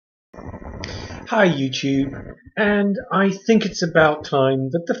Hi YouTube, and I think it's about time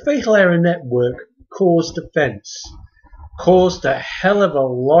that the Fatal Error Network caused offense. Caused a hell of a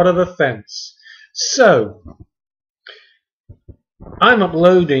lot of offense. So, I'm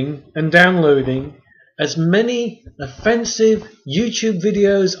uploading and downloading as many offensive YouTube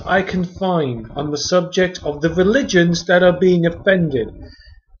videos I can find on the subject of the religions that are being offended.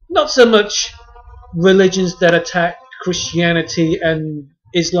 Not so much religions that attack Christianity and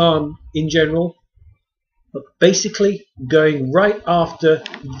Islam in general, but basically going right after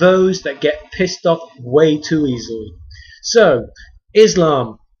those that get pissed off way too easily. So,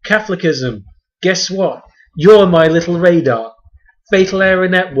 Islam, Catholicism, guess what? You're my little radar. Fatal Error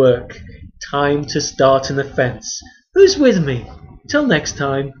Network, time to start an offense. Who's with me? Till next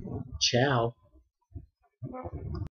time, ciao.